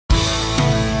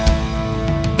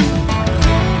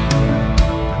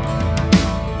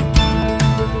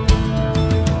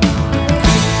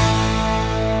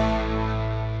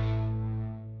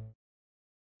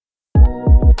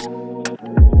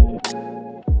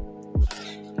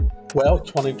Well,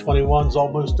 2021 is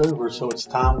almost over, so it's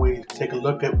time we take a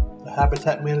look at the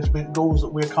habitat management goals that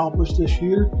we accomplished this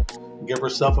year and give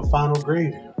ourselves a final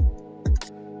grade.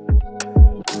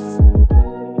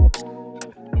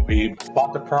 We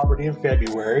bought the property in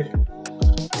February.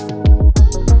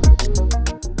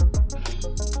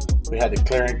 We had the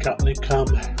clearing company come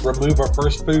remove our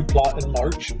first food plot in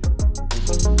March.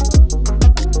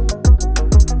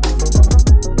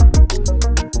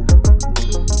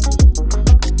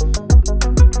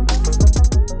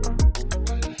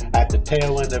 At the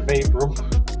tail end of April,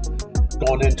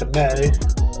 going into May,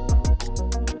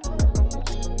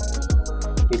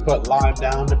 we put lime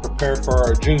down to prepare for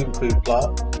our June food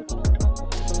plot.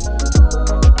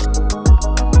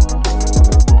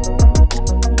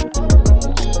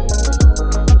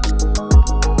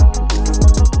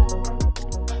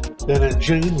 Then in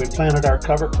June, we planted our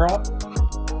cover crop.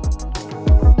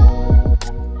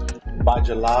 By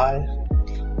July,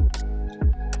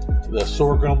 the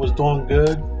sorghum was doing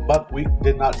good. Buckwheat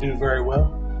did not do very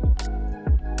well.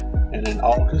 And in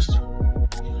August,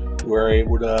 we were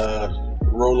able to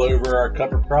roll over our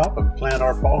cover crop and plant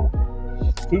our fall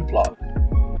food plot.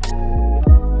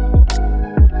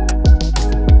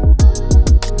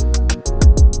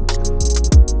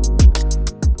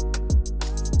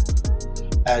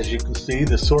 As you can see,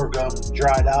 the sorghum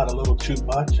dried out a little too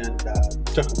much and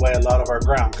took away a lot of our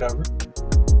ground cover.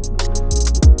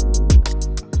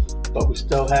 But we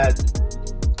still had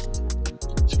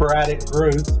sporadic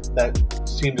growth that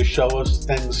seemed to show us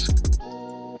things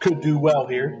could do well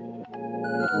here.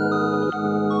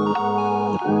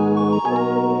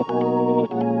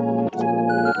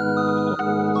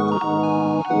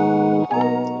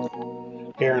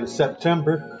 Here in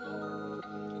September,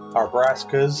 our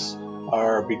brassicas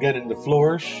are beginning to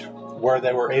flourish where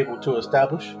they were able to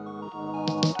establish.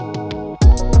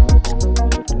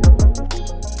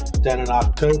 Then in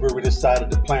October, we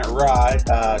decided to plant rye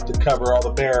to cover all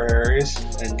the bare areas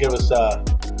and give us a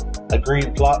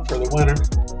green plot for the winter.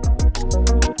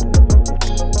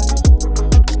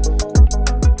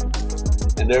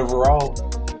 And overall,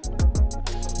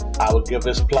 I would give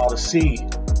this plot a C.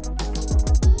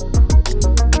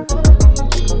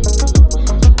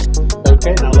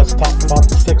 Okay, now let's talk about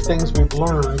the 6 things we've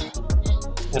learned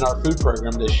in our food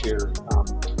program this year.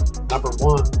 Number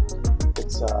 1,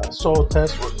 soil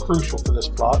tests were crucial for this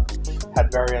plot.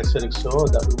 Had very acidic soil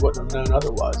that we wouldn't have known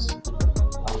otherwise.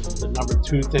 The number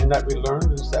 2 thing that we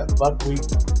learned is that buckwheat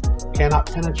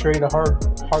cannot penetrate a hard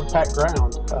packed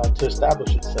ground to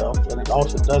establish itself, and it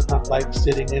also does not like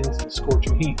sitting in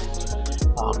scorching heat.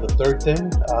 The 3rd thing,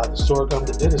 the sorghum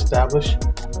that did establish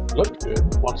looked good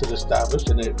once it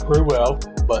established, and it grew well,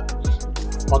 but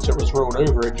once it was rolled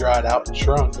over, it dried out and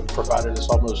shrunk and provided us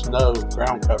almost no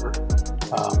ground cover.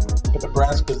 But the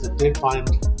brassicas that did find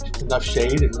enough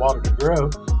shade and water to grow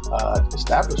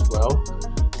established well,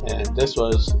 and this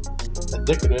was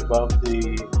indicative of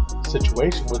the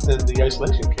situation within the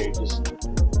isolation cages.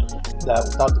 That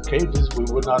without the cages, we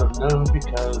would not have known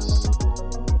because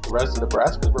the rest of the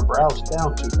brassicas were browsed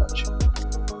down too much.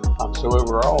 So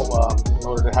overall, in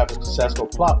order to have a successful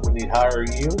plot, we need higher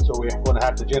yields, or we're going to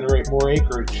have to generate more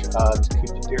acreage to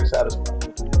keep the deer satisfied.